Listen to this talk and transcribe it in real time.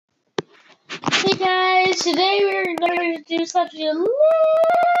And today we're going to do something a little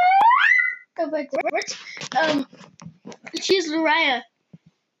bit different. She's Lariah.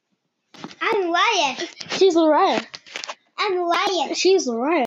 I'm Ryan. She's Lariah. I'm Ryan. She's Lariah.